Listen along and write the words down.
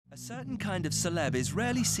certain kind of celeb is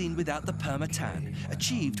rarely seen without the perma-tan,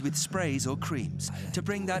 achieved with sprays or creams, to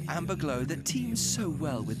bring that amber glow that teams so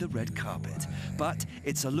well with the red carpet. But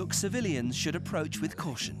it's a look civilians should approach with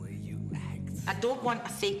caution. I don't want a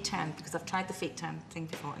fake tan, because I've tried the fake tan thing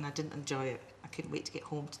before and I didn't enjoy it. I couldn't wait to get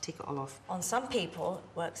home to take it all off. On some people,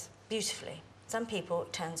 it works beautifully. Some people,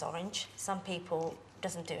 it turns orange. Some people, it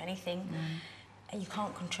doesn't do anything. And you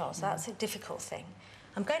can't control, so that's a difficult thing.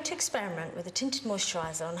 I'm going to experiment with a tinted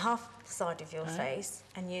moisturiser on half the side of your face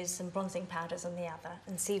and use some bronzing powders on the other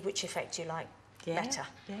and see which effect you like better.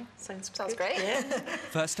 Yeah, sounds great. Yeah.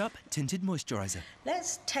 First up, tinted moisturiser.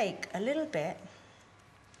 Let's take a little bit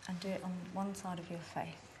and do it on one side of your face.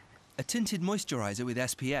 A tinted moisturiser with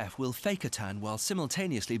SPF will fake a tan while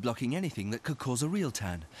simultaneously blocking anything that could cause a real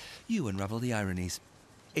tan. You unravel the ironies.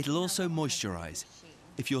 It'll also moisturise.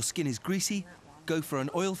 If your skin is greasy, go for an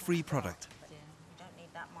oil-free product.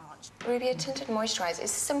 Ruby, a tinted moisturiser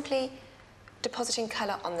is simply depositing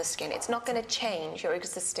colour on the skin. It's not going to change your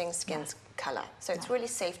existing skin's colour. So it's really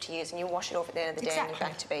safe to use, and you wash it off at the end of the day and you're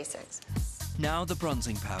back to basics. Now the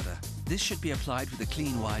bronzing powder. This should be applied with a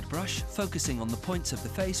clean, wide brush, focusing on the points of the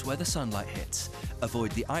face where the sunlight hits.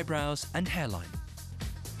 Avoid the eyebrows and hairline.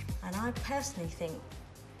 And I personally think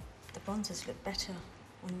the bronzers look better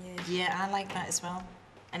on you. Yeah, I like that as well.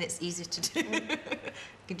 And it's easy to do. You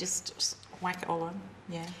can just whack it all on.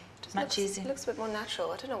 Yeah, much easier. It looks a bit more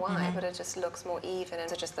natural. I don't know why, but it just looks more even, and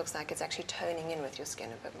it just looks like it's actually toning in with your skin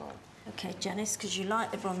a bit more. OK, Janice, because you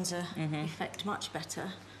like the bronzer effect much better,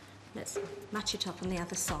 let's match it up on the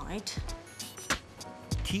other side.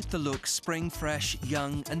 Keep the look spring fresh,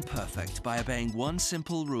 young and perfect by obeying one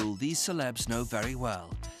simple rule these celebs know very well.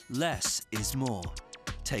 Less is more.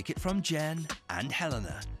 Take it from Jen and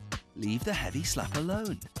Helena. Leave the heavy slap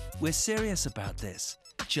alone. We're serious about this.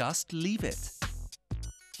 Just leave it.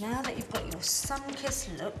 Now that you've got your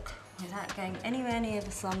sun-kissed look, without going anywhere near the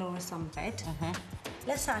sun or a sunbed,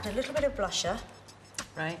 let's add a little bit of blusher.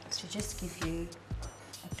 Right. To just give you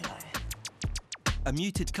a glow. A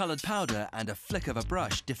muted coloured powder and a flick of a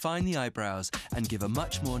brush define the eyebrows and give a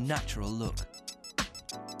much more natural look.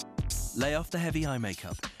 Lay off the heavy eye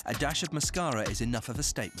makeup. A dash of mascara is enough of a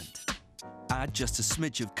statement. Add just a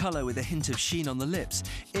smidge of colour with a hint of sheen on the lips,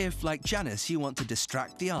 if, like Janice, you want to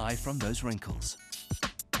distract the eye from those wrinkles.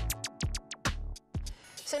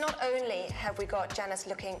 So not only have we got Janice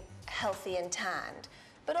looking healthy and tanned,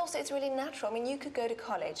 but also it's really natural. I mean, you could go to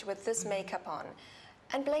college with this makeup on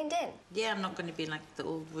and blend in. Yeah, I'm not going to be like the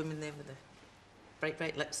old woman there with the bright,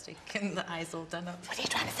 bright lipstick and the eyes all done up. What are you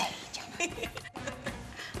trying to say, Janice?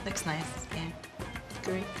 Looks nice, yeah.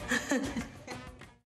 Great.